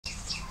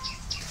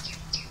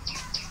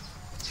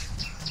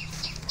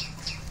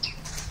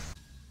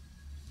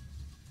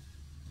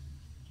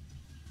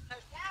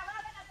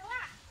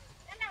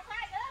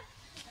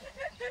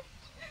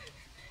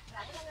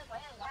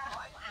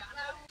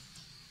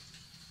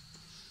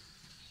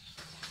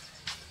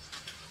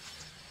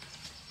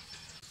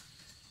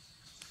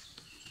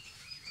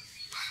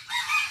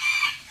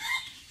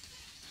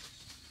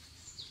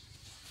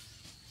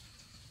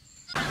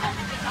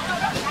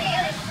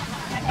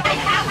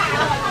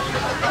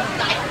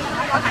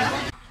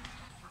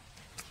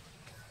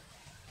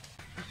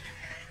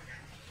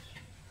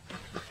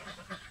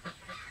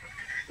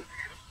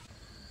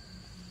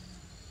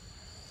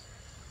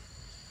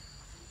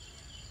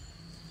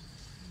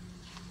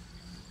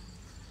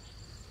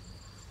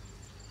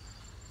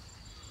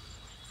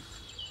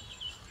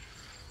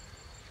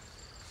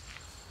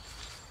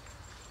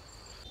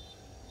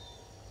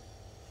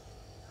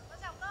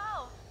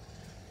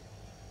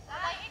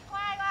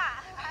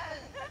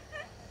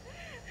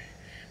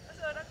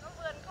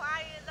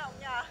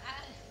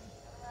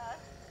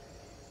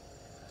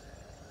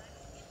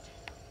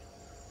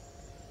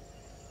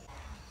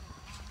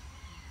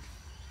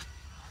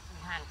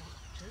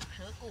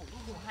sữa củ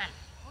cũng củ hẳn.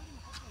 Ôi nhưng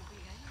mà có củ vị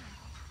đấy này.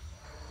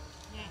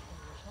 Nhẹ.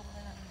 Không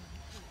đây là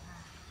Củ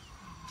hạt.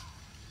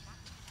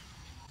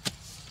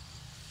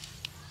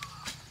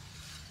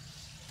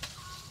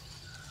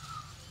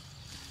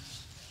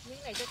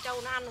 miếng này cho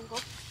trâu nó ăn không cô?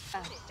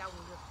 Có thể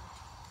trồng được.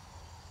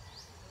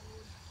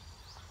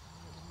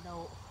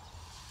 Đậu.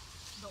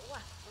 Đỗ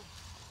à?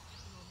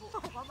 Có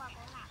ba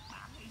có lạc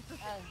bán thì.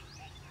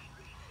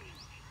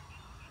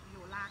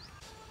 Nhổ lạc.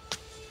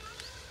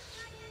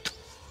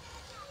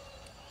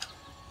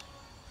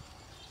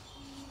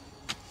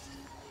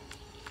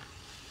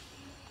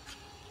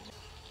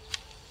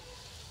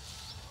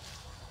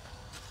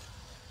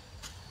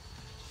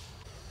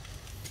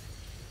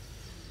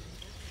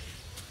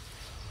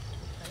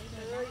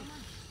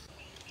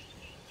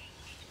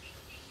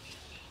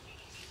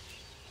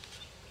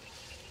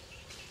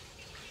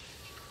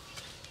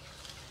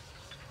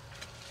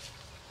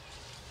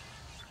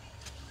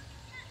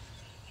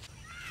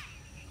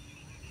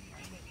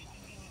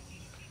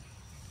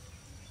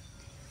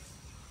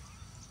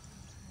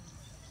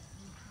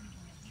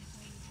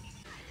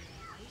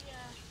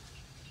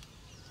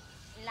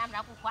 Làm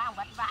rau củ khoa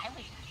vất vả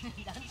mình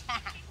đỡ xa.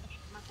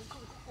 Mà cũng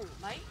không có củ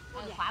mấy.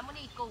 Khóa mới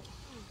đi củ.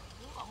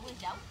 Cũng có 10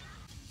 giống.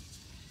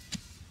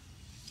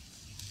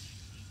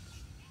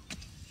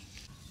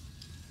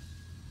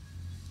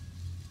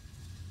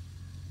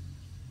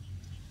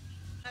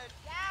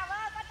 Chào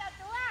ơi, con chào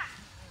chú ạ.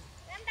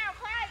 Em đào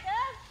khoai chứ.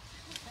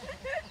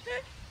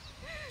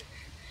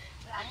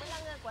 Ông mới là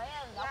người quế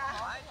góc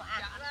họ của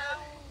ăn.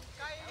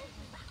 Cây.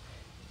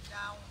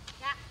 Chào.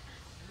 Dạ.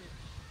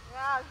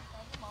 Rồi.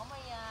 Cái mỏ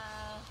mới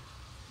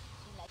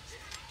đi lấy.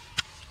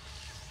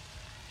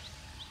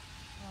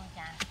 Rồi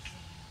chà.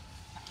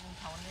 Bạn mình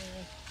thấu đi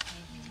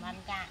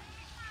ăn cả.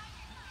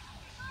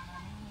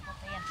 Mình có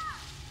tiền.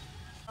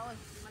 Thôi,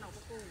 mà nó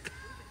có củ.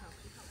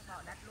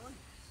 Bỏ đặt luôn.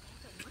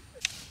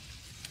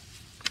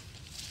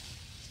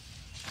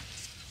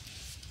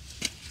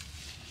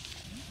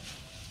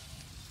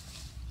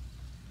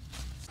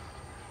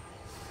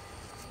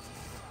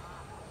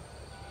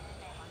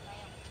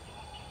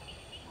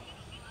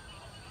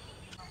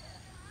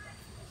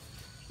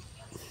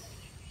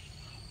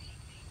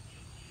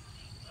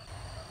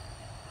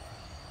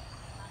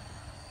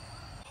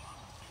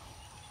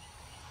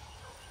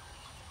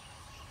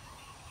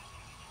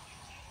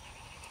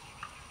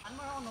 Ăn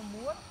mà nó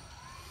muốn.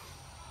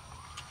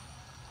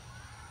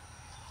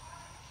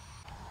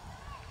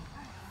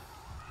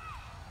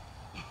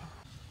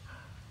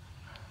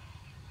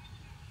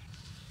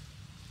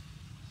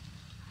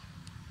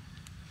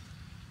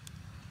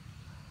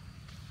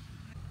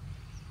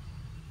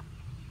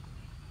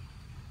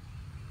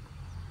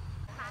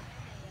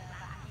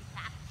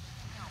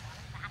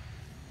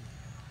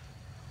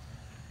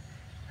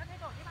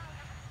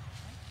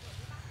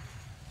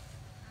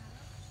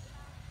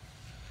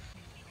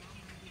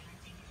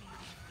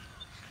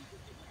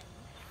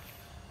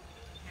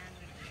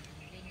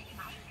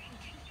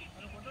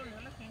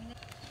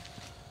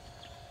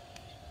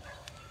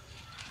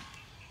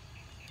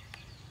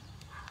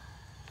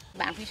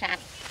 Bạn phi sạt.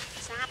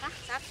 Sát á,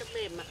 sát cho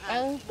mềm mà.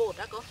 Bột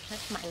đó cô.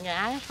 Mạnh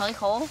giá hơi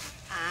khô.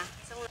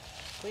 Xong rồi.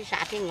 Phi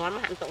sạt thì ngon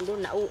mà hạn tổng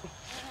đun nấu.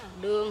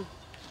 Đường.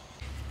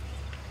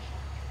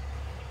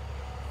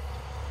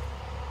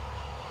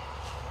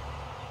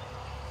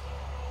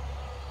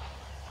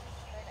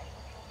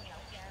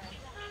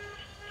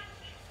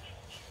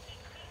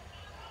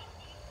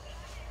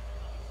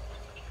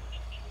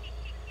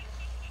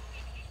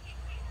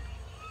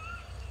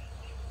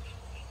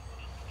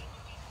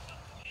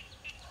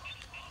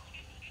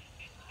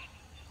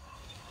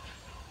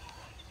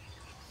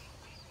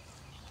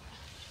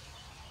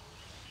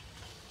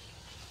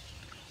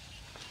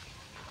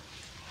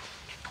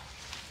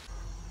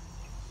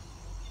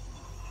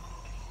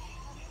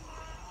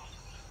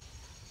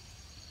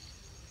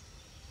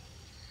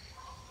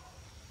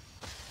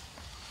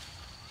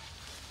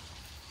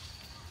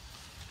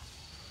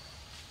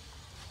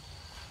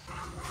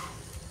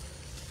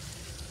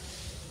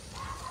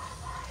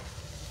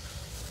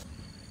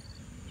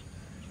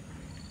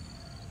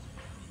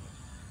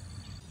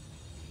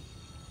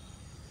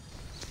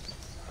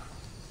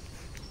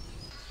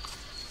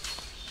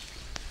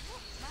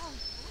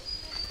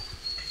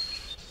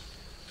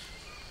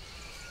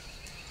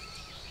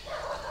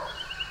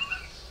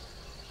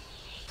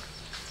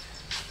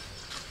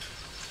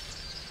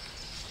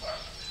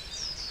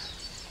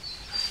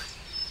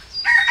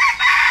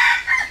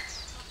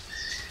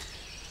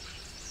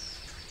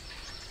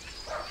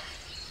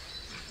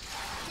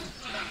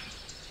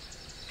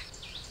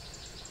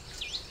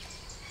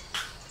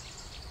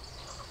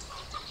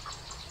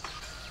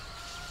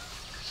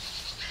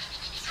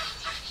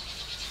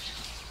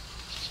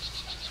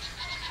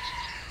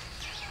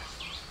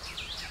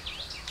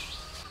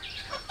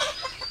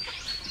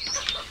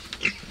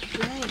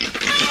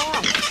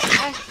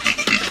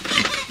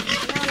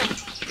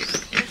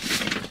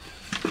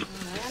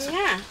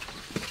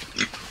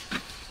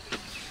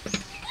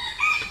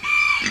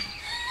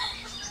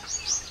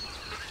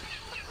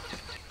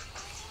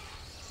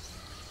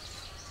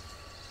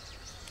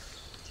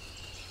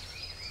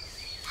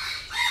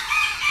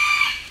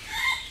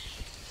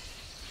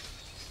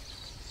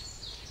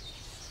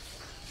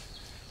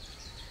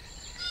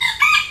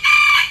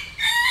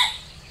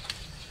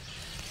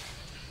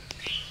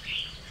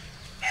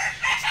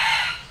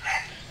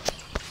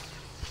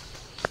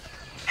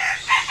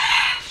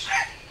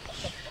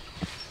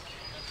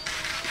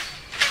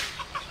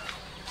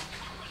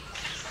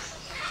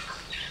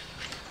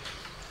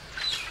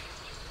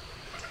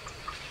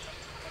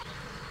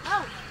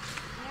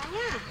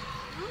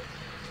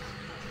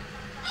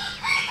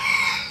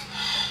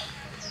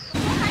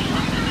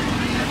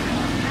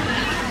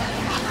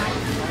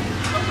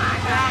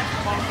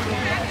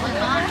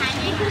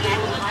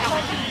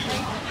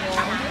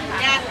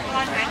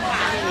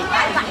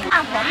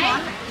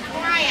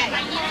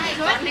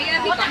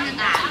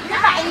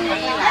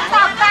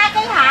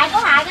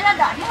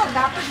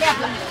 đẹp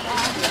lắm.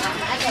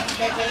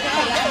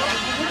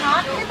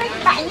 Nó cái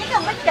bánh bánh như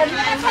kiểu bánh trứng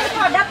em thấy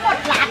họ đắp một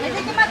lát nữa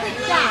chứ mà thịt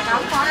chả đó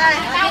có đây.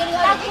 Đau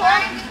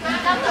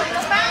thương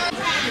các bác.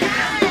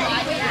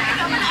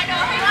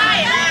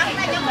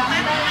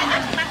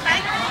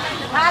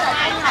 Ba là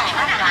anh này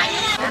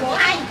bố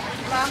anh.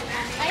 Vâng.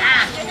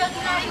 À.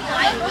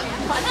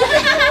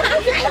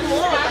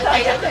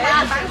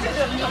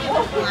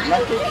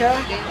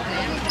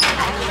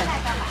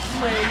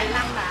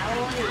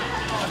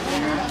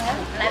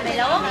 Lại mày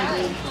lố.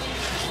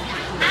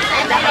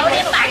 Lại lố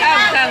điểm bạn không?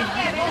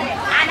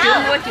 À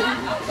đâu?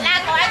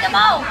 Là có ai cái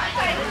bô?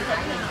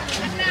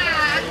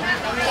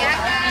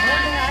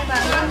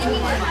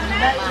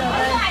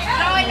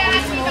 Rồi là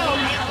chị đồ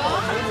này có.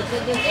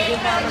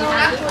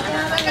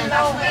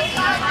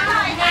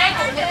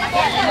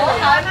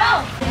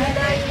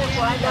 Đây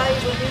qua đây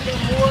vừa đi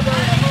mua thôi.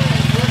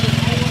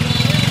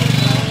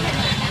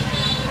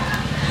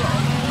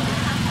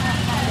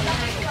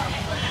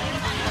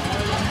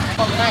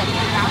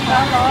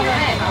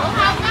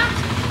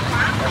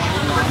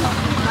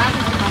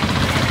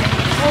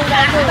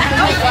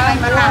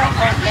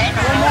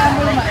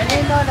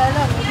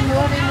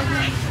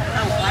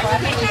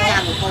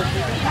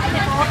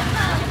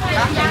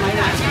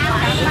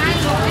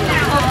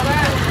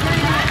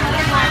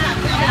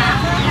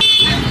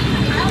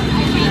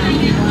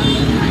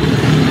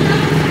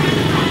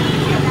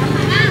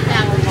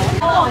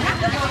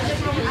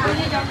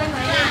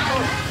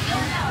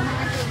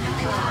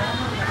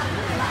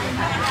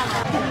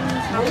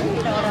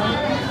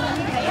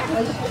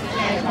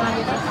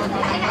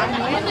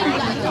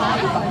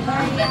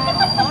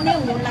 Nếu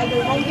muốn lại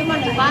được không chứ mà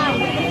được bao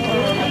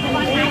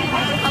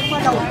không có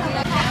đủ.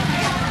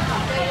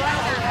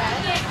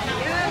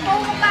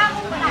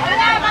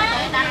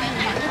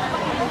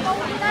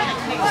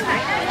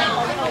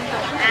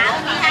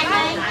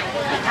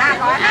 À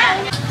có ha.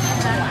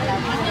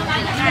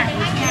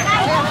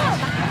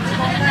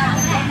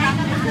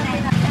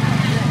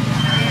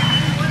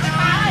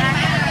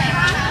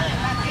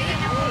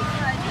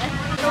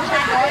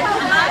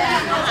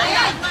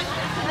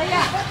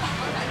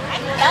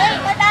 Đây,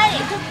 tới đây.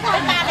 Cái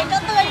cà này cho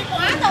tươi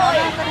quá rồi.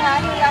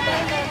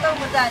 Tôi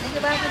một giải những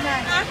cái ba cái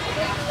này.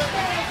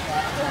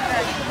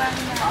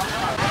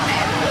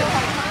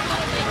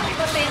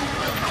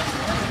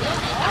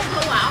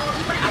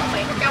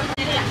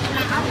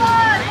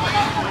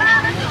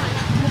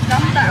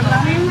 Đóng tạm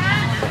lắm.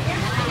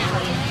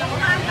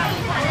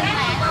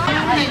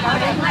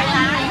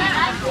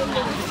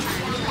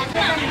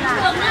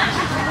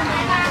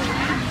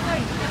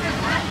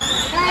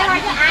 Đây thôi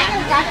chứ ai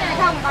cũng cắn này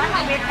không có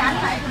là biết cắn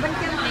phải bên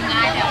chân thì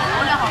ai đều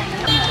có là họ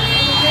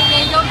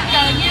đi vô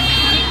trời nhé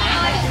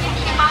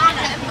cái ba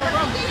này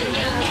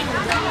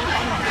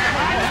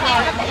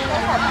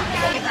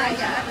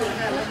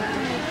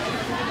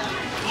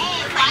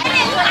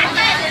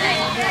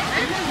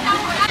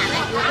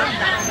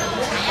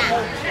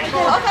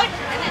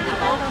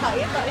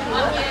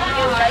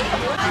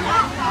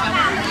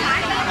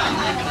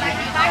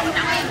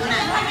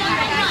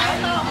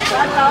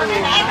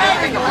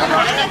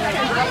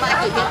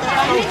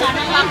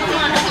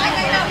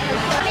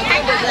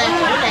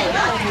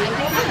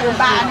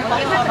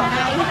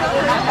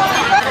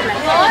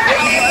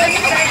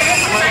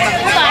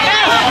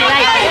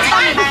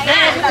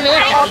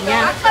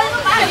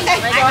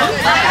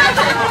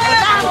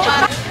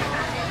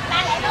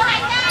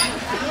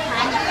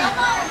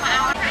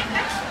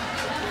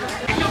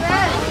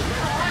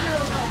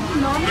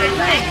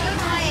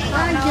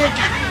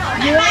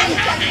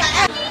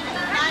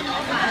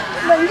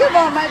đừng chứ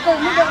bò mày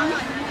cùng nó đừng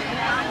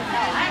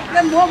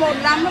lên mua 1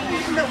 năm nó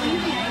cũng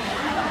đừng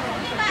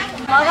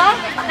mở đó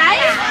đấy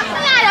nó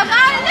ngay đâu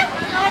con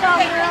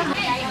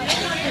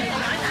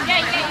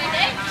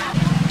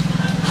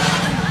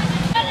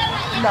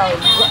đời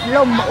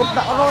lùm một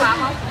đỡ thôi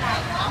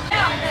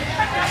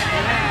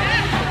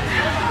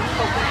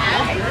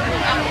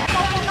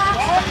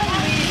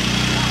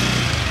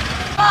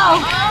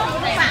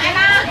phải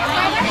mà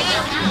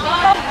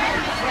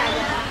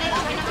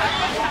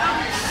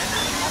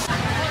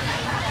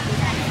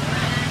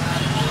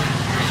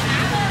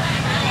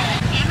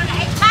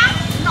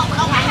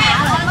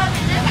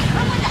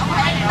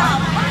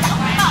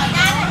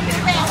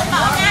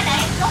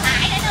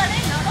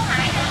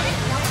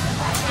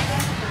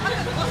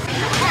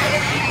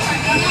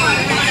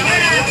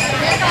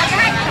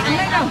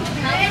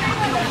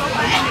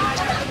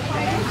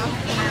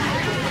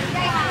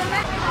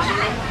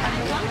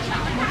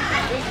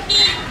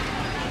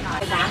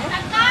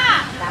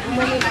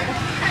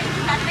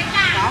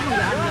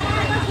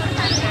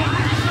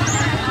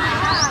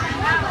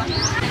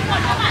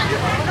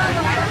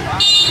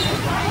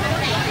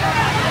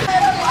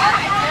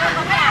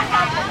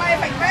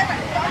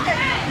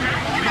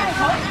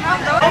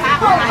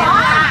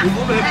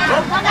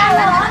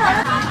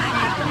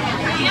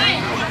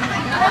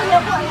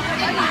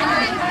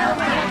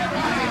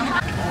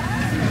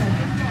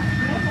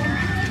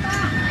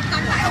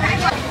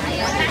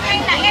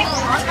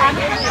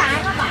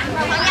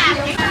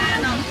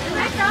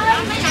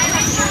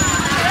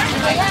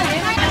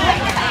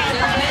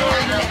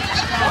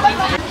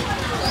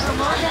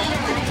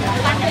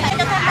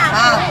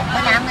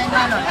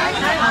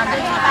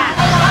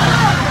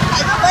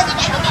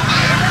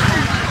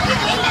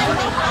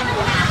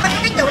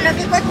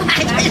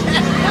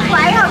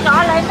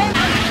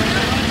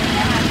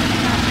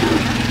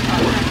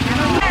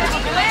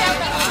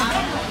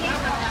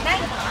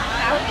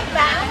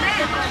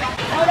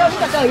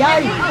trời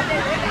ơi.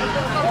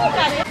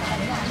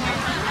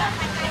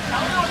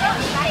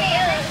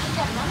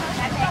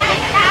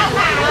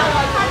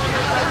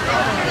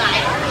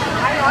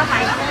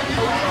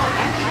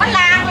 Nó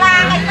làng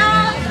này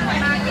nó.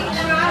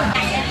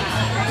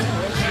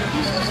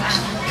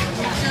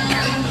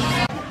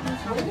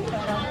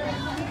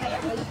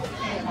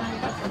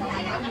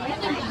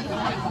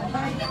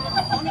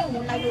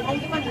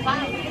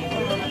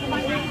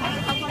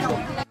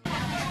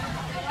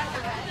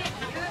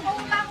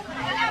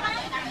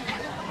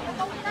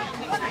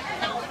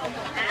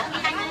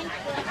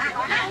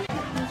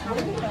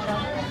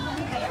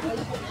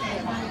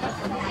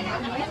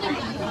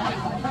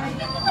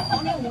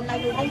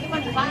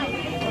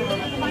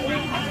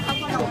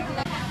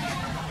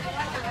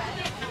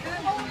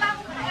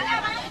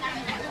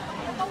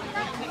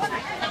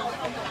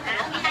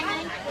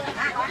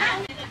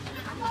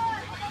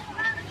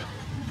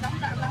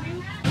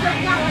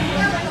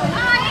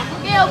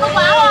 Kêu có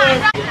báo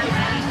à.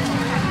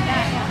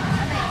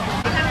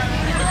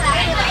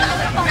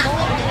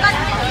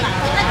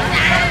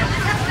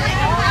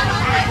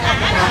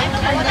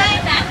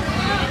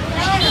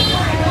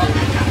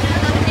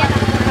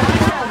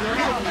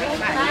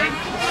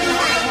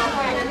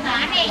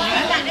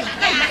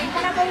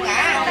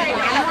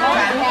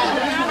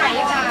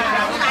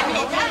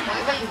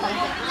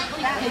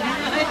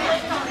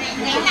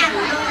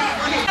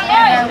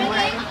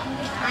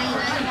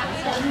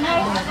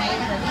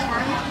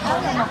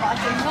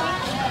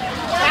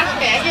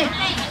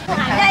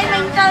 Đây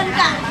mình cân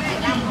cả.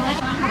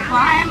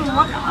 Quá em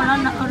muốn nó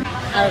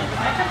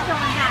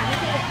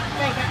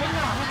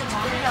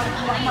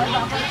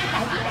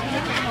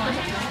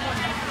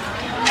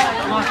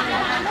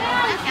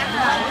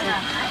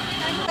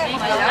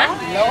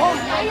lỗ.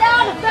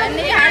 Anh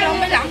đi hai luôn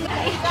mới lỏng.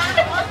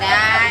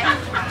 Đây.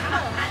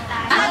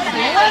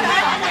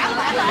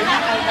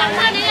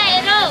 Sao đi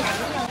này luôn?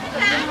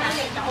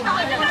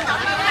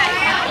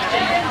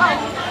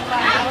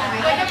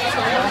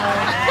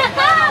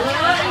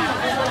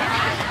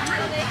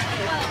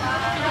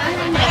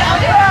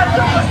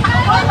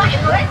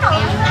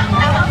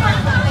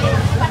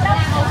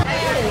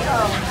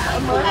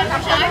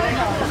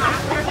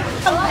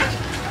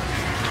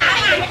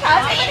 Hãy subscribe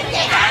cho kênh Ghiền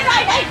Mì Gõ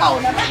để không bỏ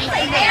lỡ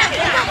những video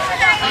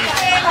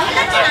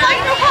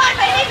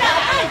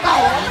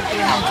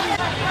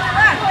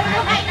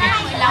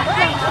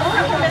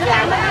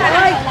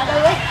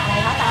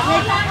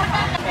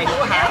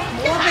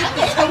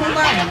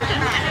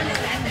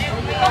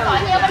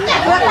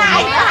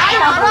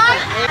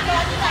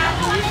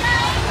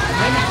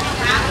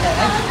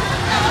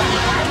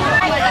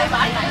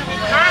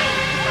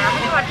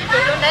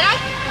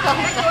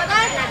hấp dẫn.